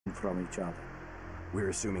from each other. We're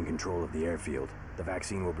assuming control of the airfield. The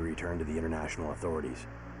vaccine will be returned to the international authorities.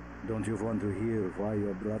 Don't you want to hear why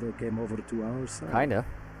your brother came over to our side? Kinda.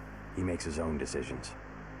 He makes his own decisions.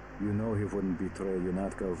 You know he wouldn't betray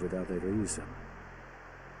UNATCO without a reason.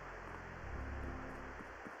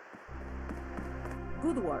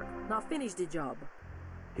 Good work. Now finish the job.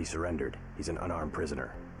 He surrendered. He's an unarmed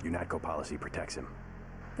prisoner. UNATCO policy protects him.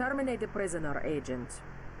 Terminate the prisoner, Agent.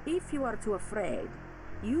 If you are too afraid,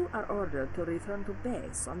 you are ordered to return to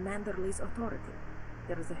base on Manderley's authority.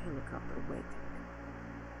 There is a helicopter waiting.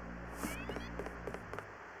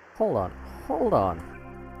 Hold on.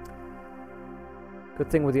 Good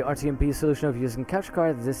thing with the RTMP solution of using capture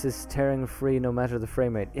card, this is tearing free no matter the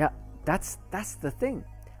frame rate. Yeah, that's the thing.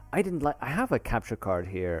 I have a capture card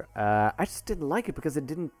here. I just didn't like it because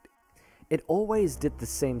it always did the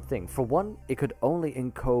same thing. For one, it could only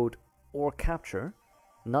encode or capture,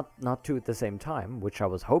 not two at the same time, which I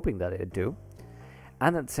was hoping that it'd do.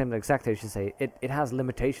 And at the same exact time, I should say, it has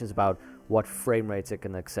limitations about what frame rates it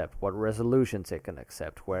can accept, what resolutions it can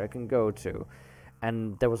accept, where it can go to.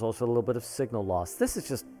 And there was also a little bit of signal loss. This is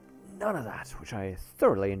just none of that, which I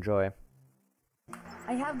thoroughly enjoy.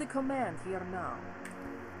 I have the command here now.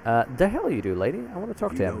 The hell you do, lady? I want to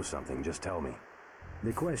talk to him. If you know something, just tell me.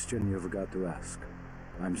 The question you've got to ask,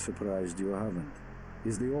 I'm surprised you haven't,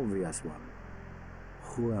 is the obvious one.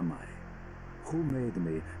 Who am I? Who made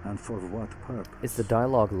me, and for what purpose? Is the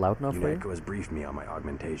dialogue loud enough for you? UNATCO has briefed me on my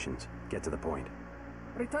augmentations. Get to the point.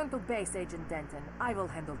 Return to base, Agent Denton. I will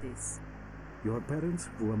handle this. Your parents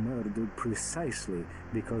were murdered precisely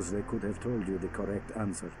because they could have told you the correct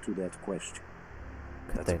answer to that question.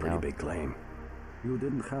 That's a pretty big claim. You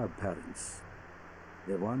didn't have parents.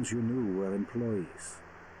 The ones you knew were employees.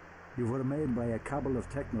 You were made by a cabal of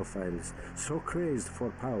technophiles so crazed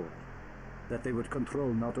for power that they would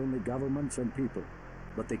control not only governments and people,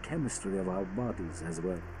 but the chemistry of our bodies as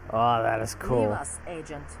well. Oh, that is cool. Leave us,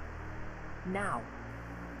 Agent. Now.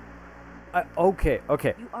 Okay.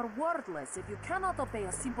 You are worthless if you cannot obey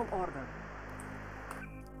a simple order.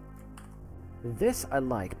 This I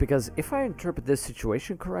like, because if I interpret this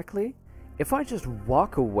situation correctly, if I just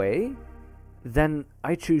walk away, then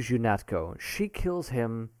I choose UNATCO. She kills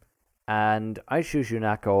him, and I choose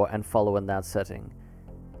UNATCO and follow in that setting.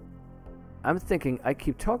 I'm thinking I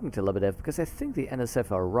keep talking to Lebedev because I think the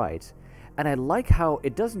NSF are right, and I like how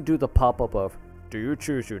it doesn't do the pop-up of, do you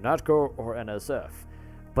choose UNATCO or NSF?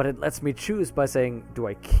 But it lets me choose by saying, do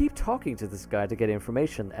I keep talking to this guy to get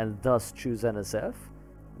information and thus choose NSF?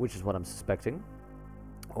 Which is what I'm suspecting.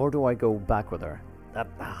 Or do I go back with her?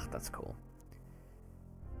 That's cool.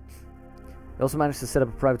 You also managed to set up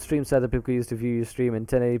a private stream site that people can use to view your stream in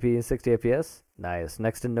 1080p and 60 FPS. Nice.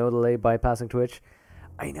 Next to no delay bypassing Twitch.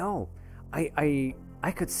 I know. I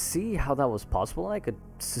could see how that was possible, and I could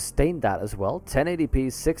sustain that as well.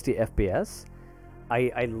 1080p, 60 FPS.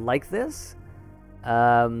 I like this.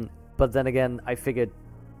 But then again, I figured,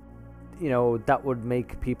 that would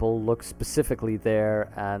make people look specifically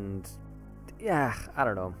there, and yeah, I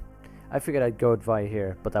don't know. I figured I'd go via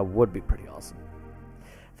here, but that would be pretty awesome.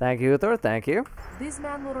 Thank you, Thor, thank you. This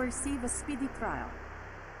man will receive a speedy trial.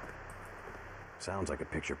 Sounds like a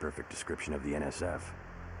picture-perfect description of the NSF.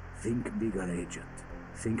 Think bigger, Agent.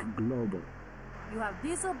 Think global. You have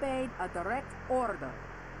disobeyed a direct order.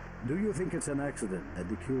 Do you think it's an accident that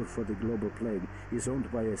the cure for the global plague is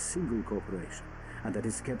owned by a single corporation, and that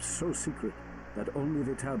it's kept so secret that only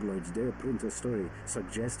the tabloids dare print a story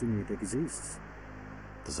suggesting it exists?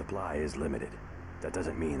 The supply is limited. That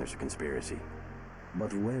doesn't mean there's a conspiracy.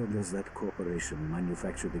 But where does that corporation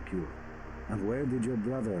manufacture the cure? And where did your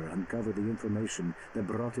brother uncover the information that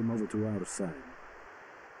brought him over to our side?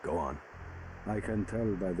 Go on. I can tell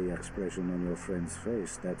by the expression on your friend's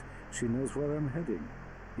face that she knows where I'm heading.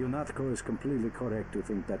 UNATCO is completely correct to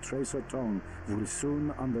think that Tracer Tong will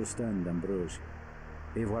soon understand Ambrosia.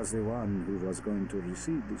 He was the one who was going to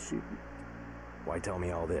receive the shipment. Why tell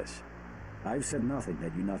me all this? I've said nothing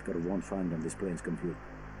that UNATCO won't find on this plane's computer.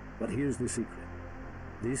 But here's the secret.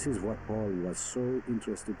 This is what Paul was so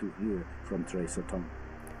interested to hear from Tracer Tong.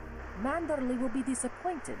 Manderley will be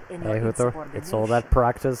disappointed in your insubordination. It's all that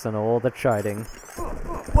practice and all that chiding.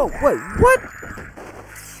 Whoa, wait, what?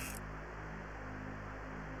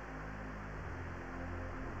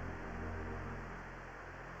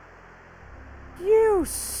 You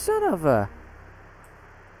son of a...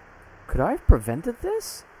 Could I have prevented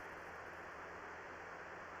this?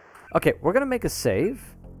 Okay, we're gonna make a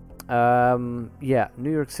save. Yeah,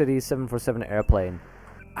 New York City 747 airplane.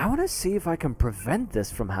 I want to see if I can prevent this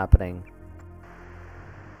from happening.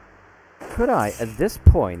 Could I, at this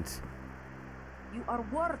point? You are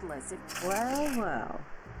worthless if... Well.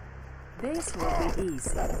 This will be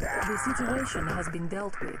easy. The situation has been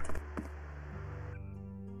dealt with.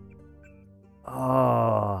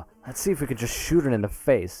 Oh, let's see if we could just shoot it in the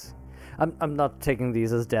face. I'm not taking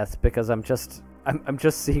these as death because I'm just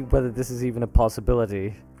seeing whether this is even a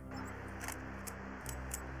possibility.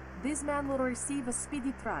 This man will receive a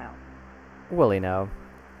speedy trial. Will he now?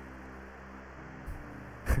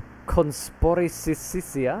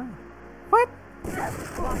 Conspiracicia? What?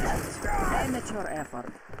 Amateur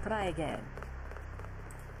effort. Try again.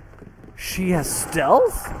 She has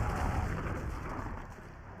stealth?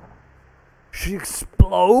 She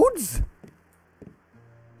explodes?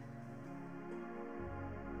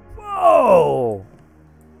 Whoa!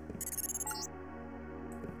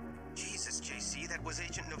 Jesus, JC, that was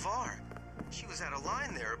Agent Navarre. She was out of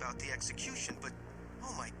line there about the execution, but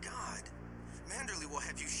oh my God, Manderley will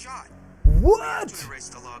have you shot. We have to What? erase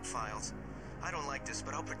the log files. I don't like this,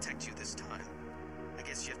 but I'll protect you this time. I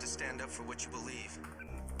guess you have to stand up for what you believe.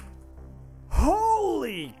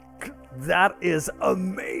 Holy! That is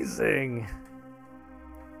amazing!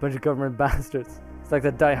 Bunch of government bastards. It's like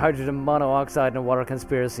the dihydrogen monoxide and water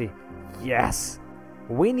conspiracy. Yes!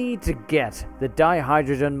 We need to get the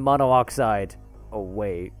dihydrogen monoxide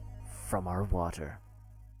away from our water.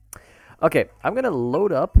 Okay, I'm gonna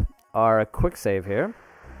load up our quick save here.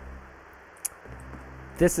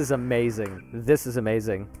 This is amazing. This is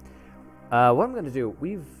amazing. What I'm gonna do,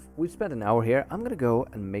 we've spent an hour here. I'm gonna go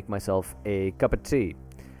and make myself a cup of tea.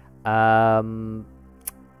 Let's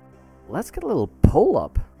get a little poll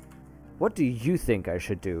up. What do you think I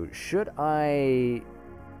should do? Should I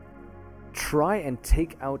try and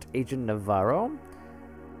take out Agent Navarro?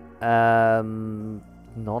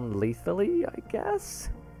 Non-lethally, I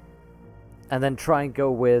guess? And then try and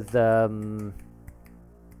go with,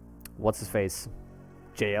 what's his face?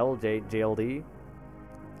 JLD?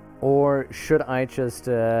 Or should I just,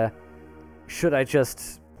 you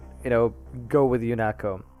know, go with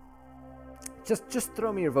Yunako? Just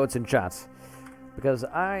throw me your votes in chat. Because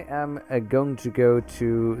I am going to go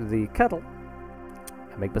to the kettle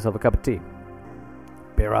and make myself a cup of tea.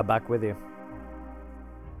 Be right back with you.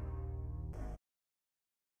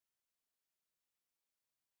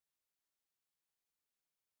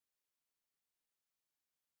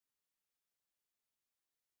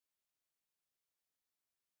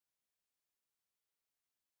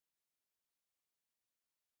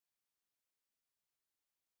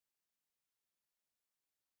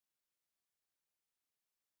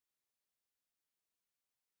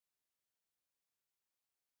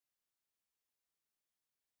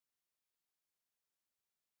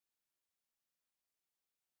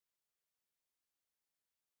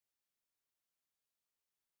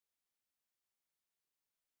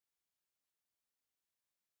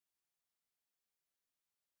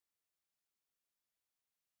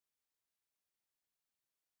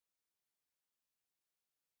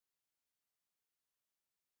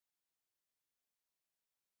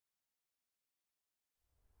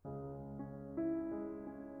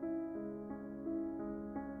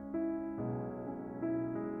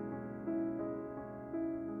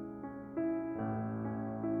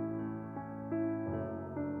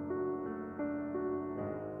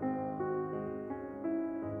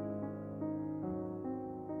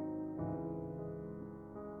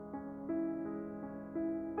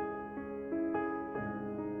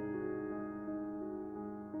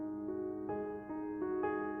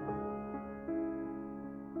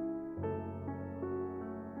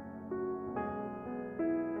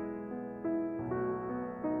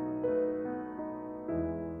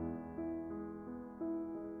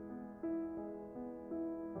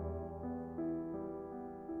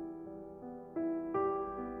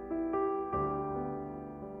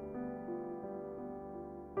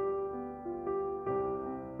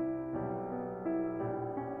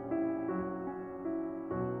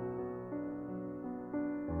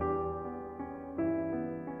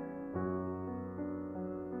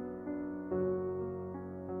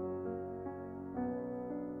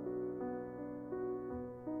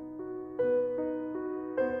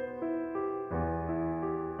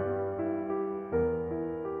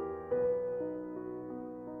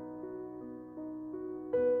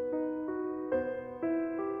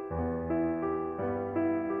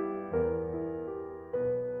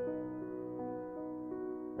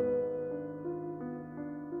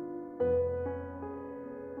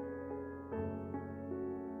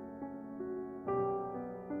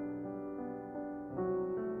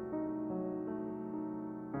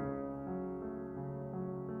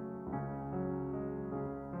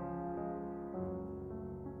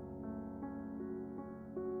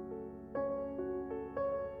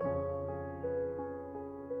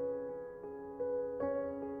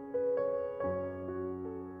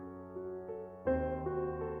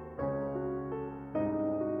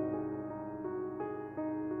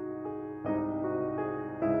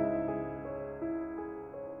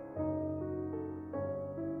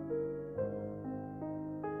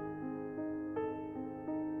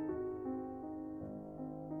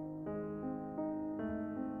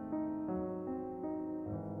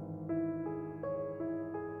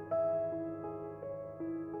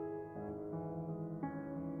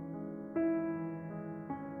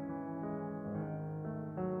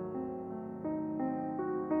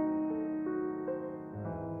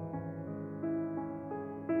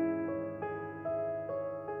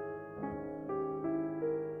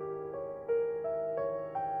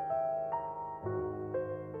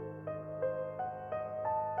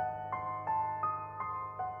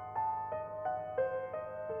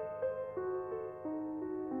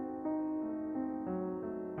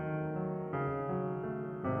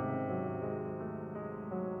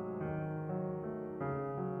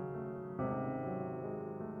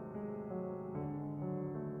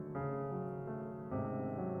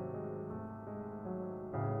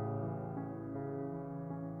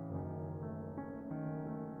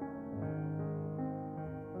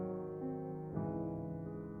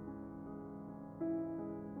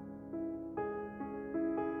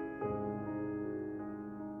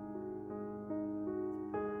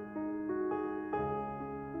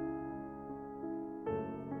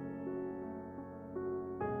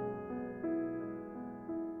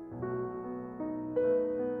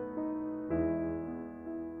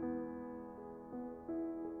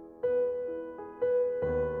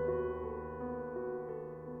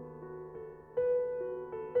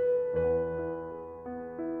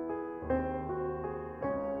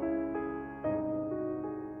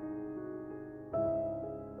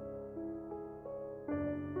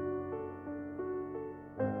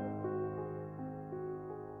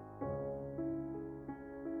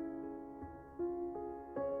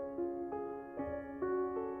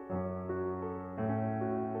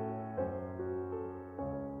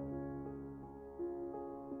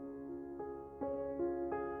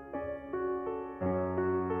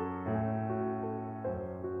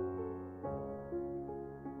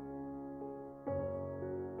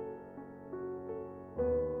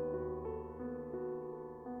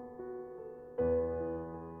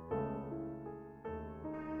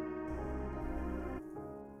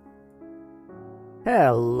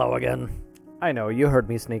 Hello again. I know, you heard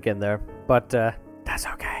me sneak in there, but that's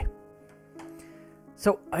okay.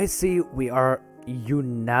 So, I see we are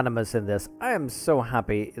unanimous in this. I am so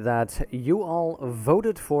happy that you all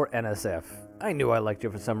voted for NSF. I knew I liked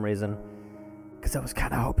you for some reason, because I was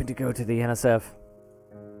kind of hoping to go to the NSF.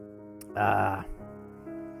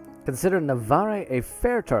 Consider Navarre a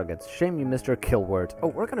fair target. Shame you missed your kill word. Oh,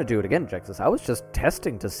 we're gonna do it again, Jexus. I was just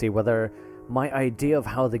testing to see whether my idea of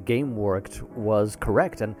how the game worked was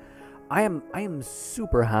correct, and I am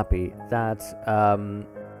super happy that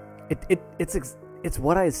it's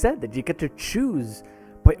what I said, that you get to choose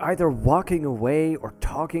by either walking away or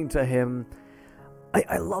talking to him.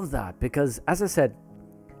 I love that, because as I said,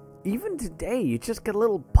 even today you just get a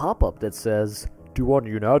little pop-up that says, do you want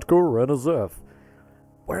UNATCO or NSF?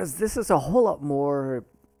 Whereas this is a whole lot more,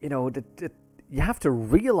 you know, you have to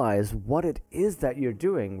realize what it is that you're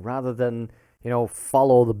doing rather than, you know,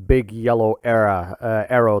 follow the big yellow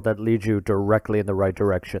arrow that leads you directly in the right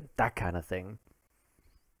direction. That kind of thing.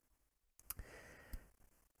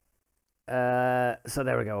 So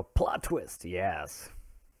there we go. Plot twist, yes.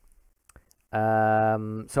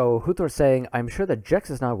 So Huthor saying, I'm sure that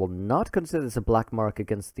Jexus now will not consider this a black mark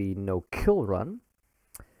against the no-kill run.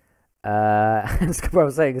 And Skipper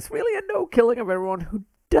was saying, it's really a no-killing of everyone who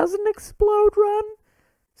doesn't explode run.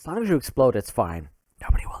 As long as you explode, it's fine.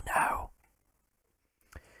 Nobody will know.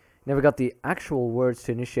 Never got the actual words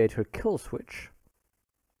to initiate her kill switch.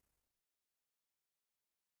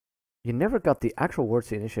 You never got the actual words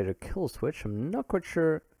to initiate her kill switch. I'm not quite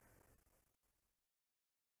sure.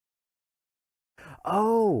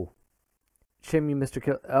 Oh! Shame you missed her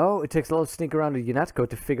kill. Oh, it takes a lot of sneak around to UNATCO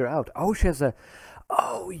to figure out. Oh, she has a...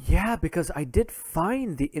 Oh, yeah, because I did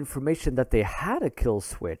find the information that they had a kill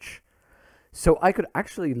switch. So I could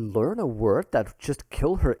actually learn a word that would just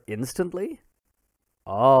kill her instantly.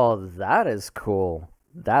 Oh, that is cool.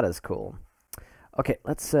 That is cool. Okay,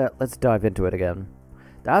 let's dive into it again.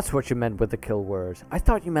 That's what you meant with the kill word. I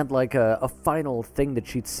thought you meant like a final thing that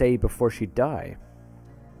she'd say before she'd die.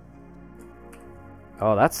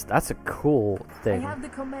 Oh, that's a cool thing. I have the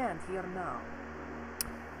command here now.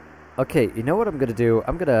 Okay, you know what I'm gonna do?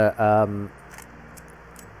 I'm gonna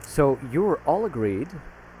so you were all agreed.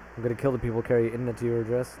 I'm gonna kill the people carrying in to your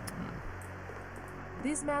address.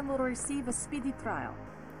 This man will receive a speedy trial.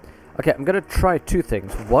 Okay, I'm gonna try two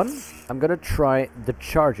things. One, I'm gonna try the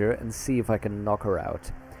charger and see if I can knock her out.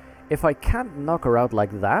 If I can't knock her out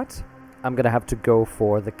like that, I'm gonna have to go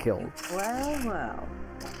for the kill. Well, well.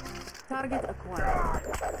 Target acquired.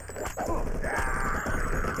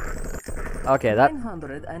 Okay, that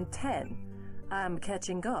 910. I'm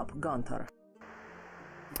catching up, Gunther.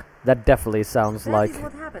 that definitely sounds like... That is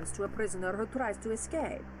what happens to a prisoner who tries to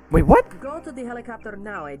escape. Wait, what? Go to the helicopter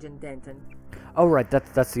now, Agent Denton. Oh, right,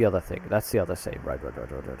 that's the other thing. That's the other save. Right.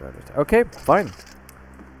 Okay, fine.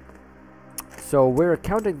 So we're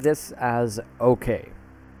counting this as okay.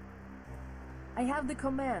 I have the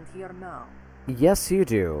command here now. Yes, you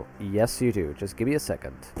do. Yes, you do. Just give me a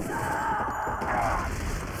second.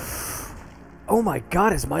 Oh my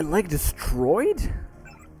god, is my leg destroyed?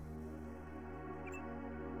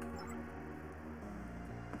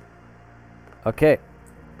 Okay.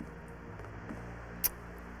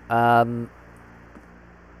 I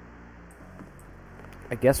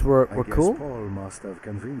guess we're cool. Paul must have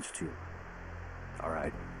convinced you. All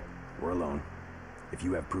right, we're alone. If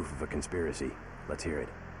you have proof of a conspiracy, let's hear it.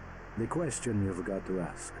 The question you've got to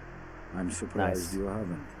ask, I'm surprised you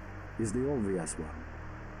haven't, is the obvious one.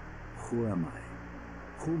 Who am I?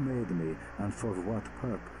 Who made me, and for what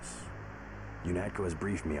purpose? UNATCO has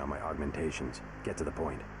briefed me on my augmentations. Get to the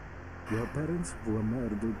point. Your parents were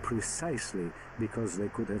murdered precisely because they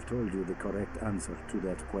could have told you the correct answer to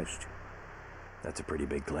that question. That's a pretty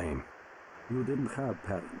big claim. You didn't have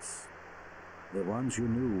parents. The ones you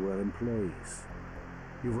knew were employees.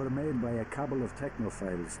 You were made by a cabal of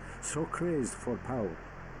technophiles so crazed for power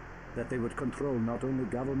that they would control not only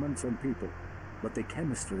governments and people, but the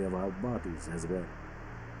chemistry of our bodies as well.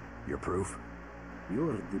 Your proof?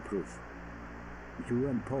 You're the proof. You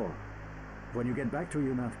and Paul. When you get back to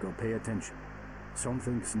UNATCO, pay attention.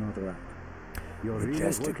 Something's not right. You're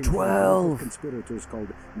Majestic really working 12. for a group of conspirators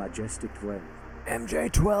called Majestic 12.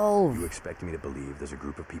 MJ12. You expect me to believe there's a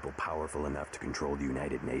group of people powerful enough to control the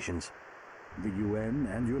United Nations? The UN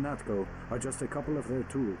and UNATCO are just a couple of their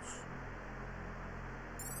tools.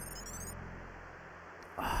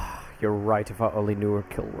 You're right, if I only knew her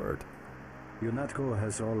kill word. UNATCO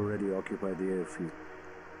has already occupied the airfield.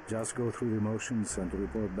 Just go through the motions and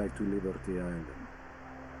report back to Liberty Island.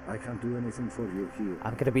 I can't do anything for you here.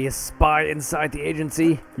 I'm gonna be a spy inside the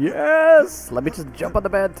agency. Yes! Let me just jump on the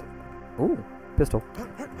bed. Ooh, pistol.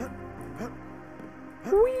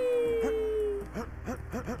 Whee!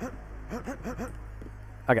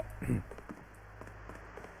 Okay.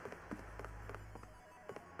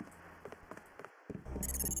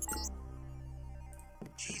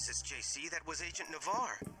 Jesus, JC, that was Agent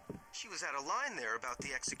Navarre. She was out of line there about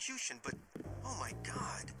the execution, but oh my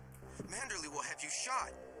God. Manderley will have you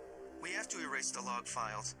shot. We have to erase the log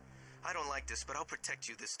files. I don't like this, but I'll protect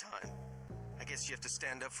you this time. I guess you have to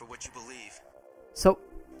stand up for what you believe. So,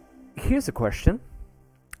 here's a question.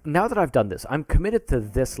 Now that I've done this, I'm committed to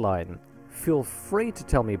this line. Feel free to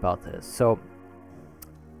tell me about this. So,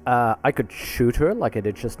 I could shoot her like I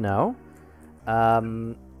did just now.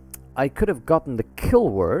 I could have gotten the kill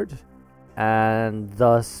word and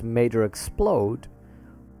thus made her explode.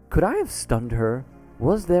 Could I have stunned her?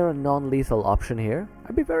 Was there a non-lethal option here?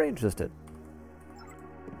 I'd be very interested.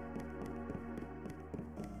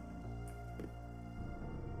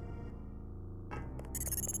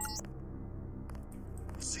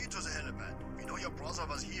 See to the helipad. We know your brother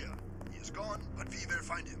was here. He is gone, but we will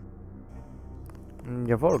find him.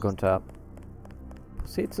 Jawohl, Gunther.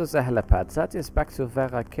 Proceed to the helipad. That is back to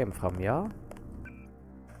where I came from, yeah?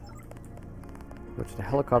 Go to the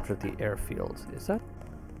helicopter at the airfield. Is that?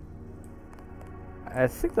 I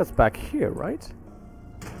think that's back here, right?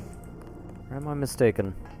 Or am I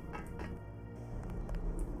mistaken?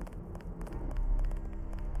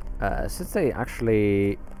 Since they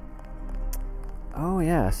actually... Oh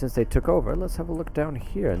yeah, since they took over, let's have a look down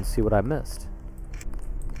here and see what I missed.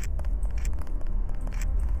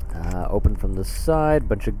 Open from the side,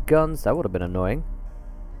 bunch of guns, that would have been annoying.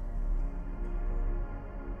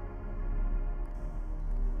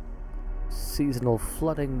 Seasonal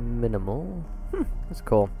flooding minimal. That's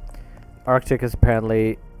cool. Arctic is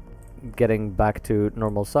apparently getting back to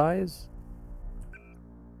normal size.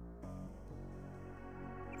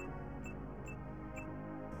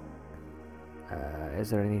 Is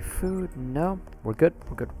there any food? No. We're good.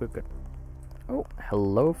 We're good. We're good. Oh,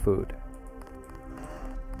 hello, food.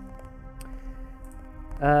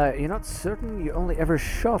 You're not certain you only ever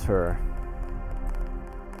shot her?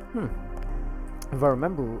 If I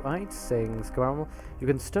remember right, saying Scarmel, you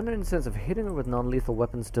can stun her in the sense of hitting her with non-lethal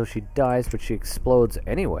weapons till she dies, but she explodes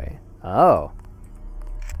anyway. Oh.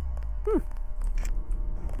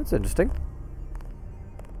 That's interesting.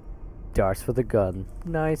 Darts for the gun.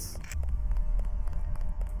 Nice.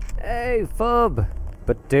 Hey, Fub!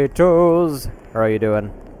 Potatoes! How are you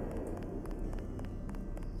doing?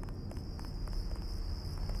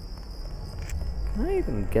 Can I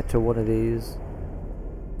even get to one of these?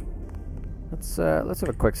 Let's have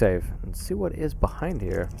a quick save and see what is behind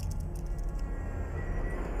here.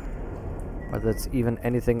 Whether it's even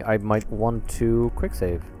anything I might want to quick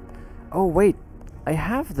save. Oh wait, I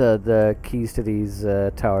have the keys to these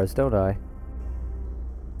towers, don't I?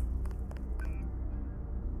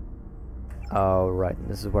 Oh right, and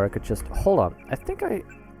this is where I could just hold on. I think I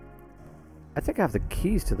have the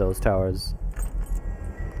keys to those towers.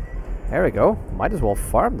 There we go. Might as well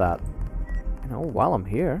farm that, you know, while I'm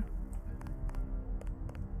here.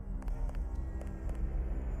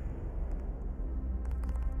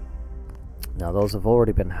 Now those have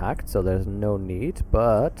already been hacked, so there's no need,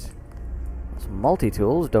 but those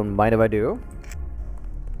multi-tools, don't mind if I do.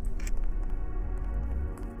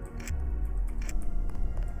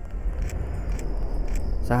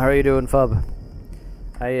 So how are you doing, Fub?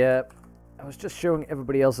 I was just showing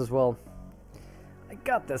everybody else as well. I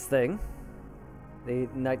got this thing. The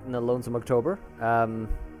Night in the Lonesome October.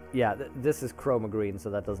 Yeah, this is chroma green, so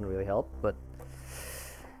that doesn't really help, but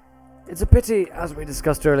it's a pity, as we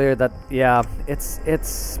discussed earlier, that, yeah,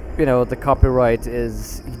 it's you know, the copyright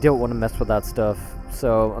is, you don't want to mess with that stuff.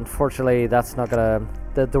 So, unfortunately, that's not gonna,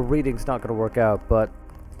 the reading's not gonna work out, but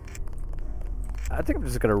I think I'm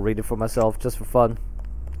just gonna read it for myself, just for fun.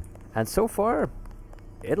 And so far,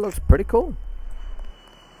 it looks pretty cool.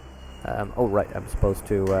 Oh, right, I'm supposed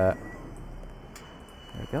to, there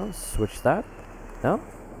we go, switch that. No?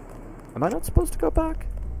 Am I not supposed to go back?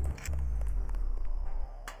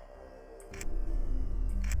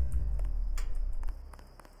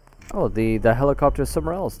 Oh, the helicopter is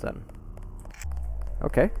somewhere else then.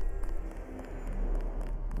 Okay.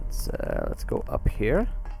 Let's go up here.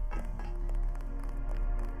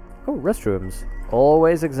 Oh, restrooms.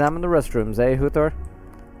 Always examine the restrooms, eh, Huthor?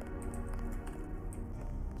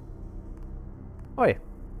 Oi.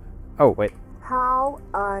 Oh, wait. How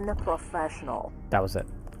unprofessional. That was it.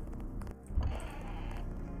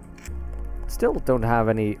 Still don't have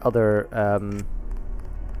any other,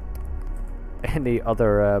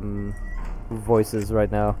 voices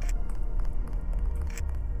right now.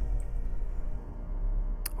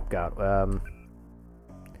 Oh god,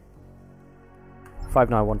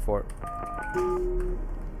 5914.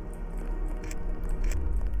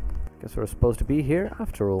 Guess we're supposed to be here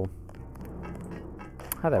after all.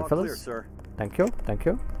 Hi there, All fellas. clear, sir. Thank you, thank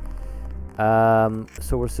you.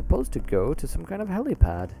 So we're supposed to go to some kind of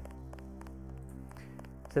helipad.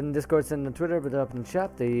 Send in Discord, send on Twitter, but up in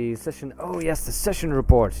chat. The session. Oh yes, the session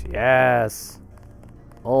report. Yes.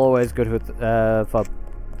 Always good with FUB.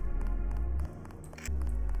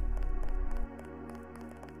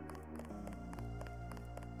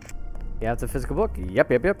 You have the physical book?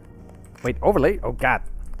 Yep. Wait, overlay? Oh god.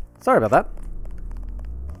 Sorry about that.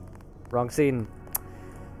 Wrong scene.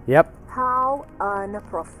 Yep. How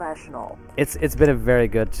unprofessional. It's been a very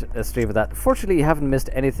good stream of that. Fortunately, you haven't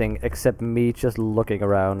missed anything except me just looking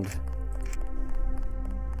around.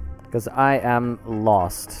 Because I am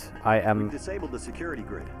lost. We've disabled the security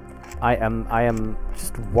grid. I am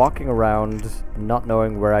just walking around, not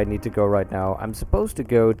knowing where I need to go right now. I'm supposed to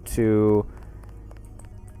go to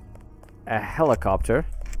a helicopter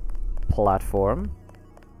platform,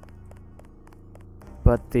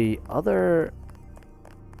 but the other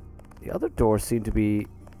doors seem to be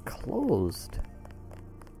closed.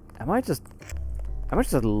 Am I just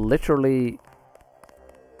literally...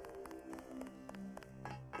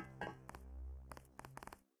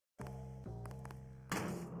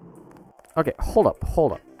 Okay, hold up.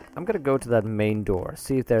 I'm gonna go to that main door,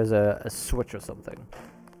 see if there's a switch or something.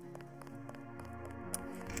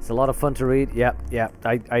 It's a lot of fun to read. Yeah.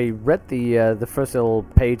 I read the first little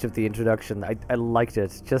page of the introduction. I liked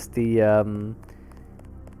it. Just the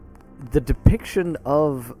depiction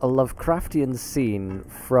of a Lovecraftian scene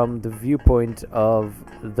from the viewpoint of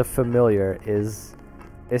the familiar is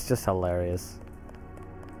just hilarious.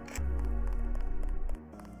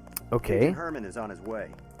 Okay. Agent Herman is on his way.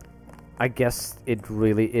 I guess it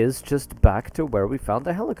really is just back to where we found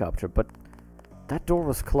the helicopter, but that door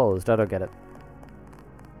was closed. I don't get it.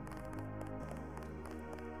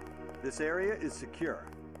 This area is secure.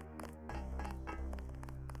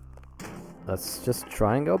 Let's just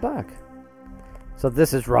try and go back. So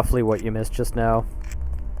this is roughly what you missed just now.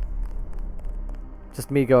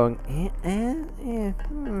 Just me going, I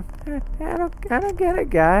don't get it,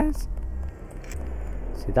 guys.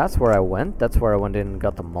 See, that's where I went. That's where I went in and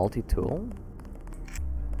got the multi-tool.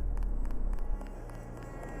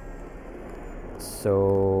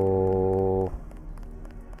 So...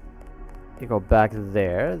 you go back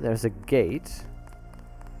there. There's a gate.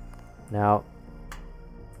 Now,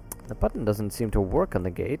 the button doesn't seem to work on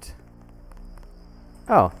the gate.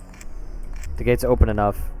 Oh. The gate's open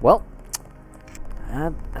enough. Well,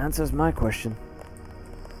 that answers my question.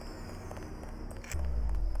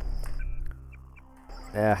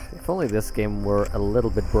 Yeah, if only this game were a little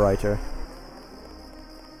bit brighter.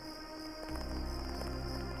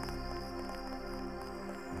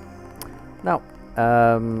 Now,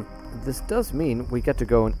 this does mean we get to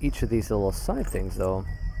go on each of these little side things, though.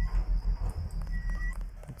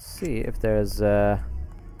 Let's see if there's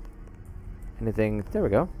anything. There we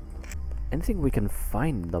go. Anything we can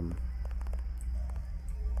find them.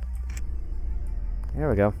 There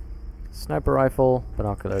we go. Sniper rifle,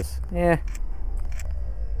 binoculars. Yeah.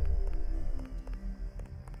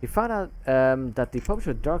 You found out that the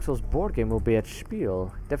publisher of Dark Souls board game will be at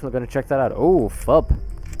Spiel. Definitely gonna check that out. Oh, FUB.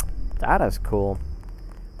 That is cool.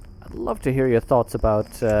 I'd love to hear your thoughts about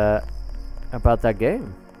that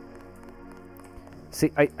game.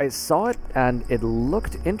 See, I saw it and it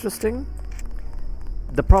looked interesting.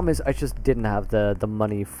 The problem is I just didn't have the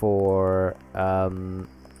money for a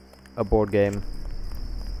board game.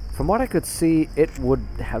 From what I could see, it would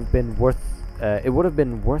have been worth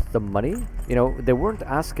the money. You know, they weren't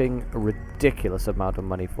asking a ridiculous amount of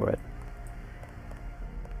money for it.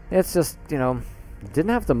 It's just, you know,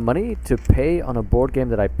 didn't have the money to pay on a board game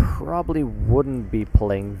that I probably wouldn't be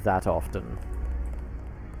playing that often.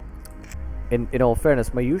 In all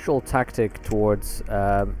fairness, my usual tactic towards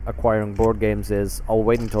acquiring board games is I'll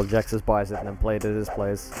wait until Jaxus buys it and then play it at his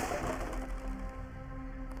place.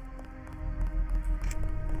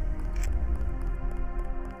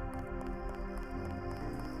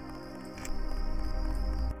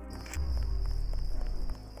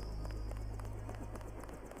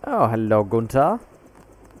 Oh, hello, Gunther.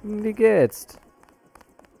 Wie geht's?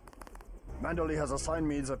 Manderley has assigned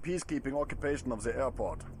me the peacekeeping occupation of the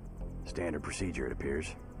airport. Standard procedure, it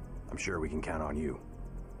appears. I'm sure we can count on you.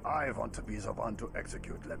 I want to be the one to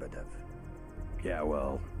execute Lebedev. Yeah,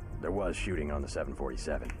 well, there was shooting on the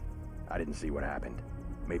 747. I didn't see what happened.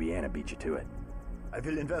 Maybe Anna beat you to it. I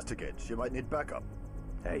will investigate. She might need backup.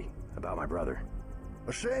 Hey, about my brother.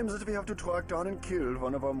 A shame that we have to track down and kill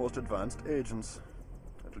one of our most advanced agents.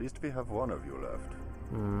 At least we have one of you left.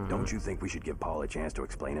 Don't you think we should give Paul a chance to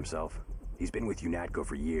explain himself? He's been with UNATCO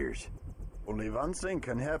for years. Only one thing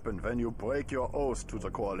can happen when you break your oath to the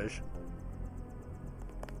Coalition.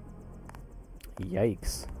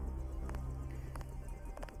 Yikes.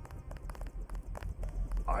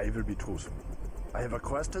 I will be truthful. I have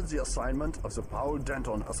requested the assignment of the Paul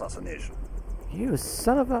Denton assassination. You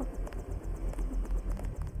son of a...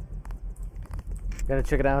 Gotta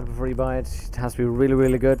check it out before you buy it. It has to be really,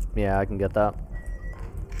 really good. Yeah, I can get that.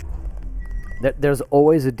 There's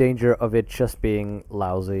always a danger of it just being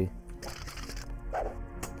lousy.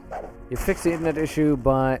 You fix the internet issue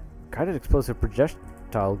by guided explosive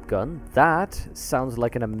projectile gun. That sounds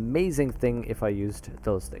like an amazing thing if I used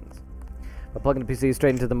those things. I plug in the PC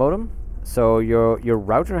straight into the modem. So your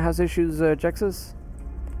router has issues, Jexus?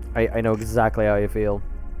 I know exactly how you feel.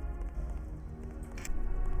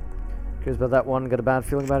 Curious about that one. Got a bad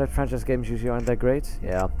feeling about it. Franchise games usually aren't that great.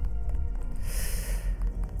 Yeah.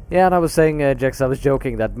 Yeah, and I was saying, Jex, I was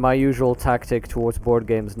joking that my usual tactic towards board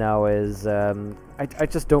games now is I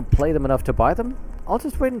just don't play them enough to buy them. I'll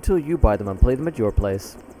just wait until you buy them and play them at your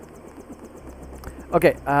place.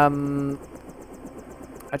 Okay, I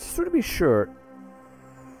just want to be sure.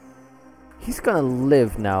 He's gonna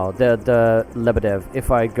live now, the Lebedev,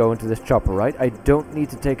 if I go into this chopper, right? I don't need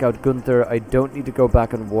to take out Gunther. I don't need to go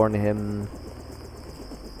back and warn him.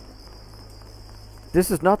 This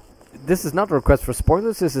is not a request for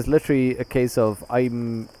spoilers. This is literally a case of I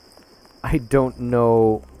don't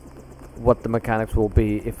know what the mechanics will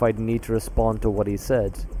be if I need to respond to what he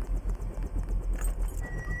said.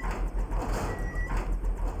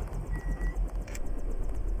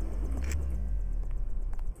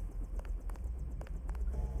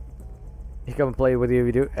 You come and play with you if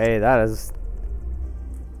you do. Hey, that is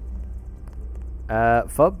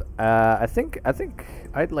Fub. I think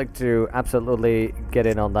I'd like to absolutely get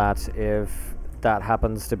in on that if that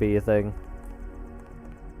happens to be a thing.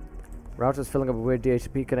 Router's filling up a weird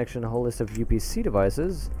DHCP connection, a whole list of UPC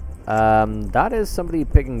devices. That is somebody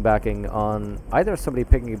piggybacking on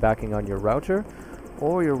on your router,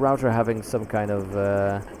 or your router having some kind of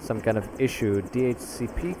issue.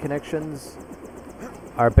 DHCP connections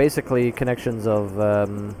are basically connections of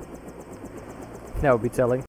that would be telling.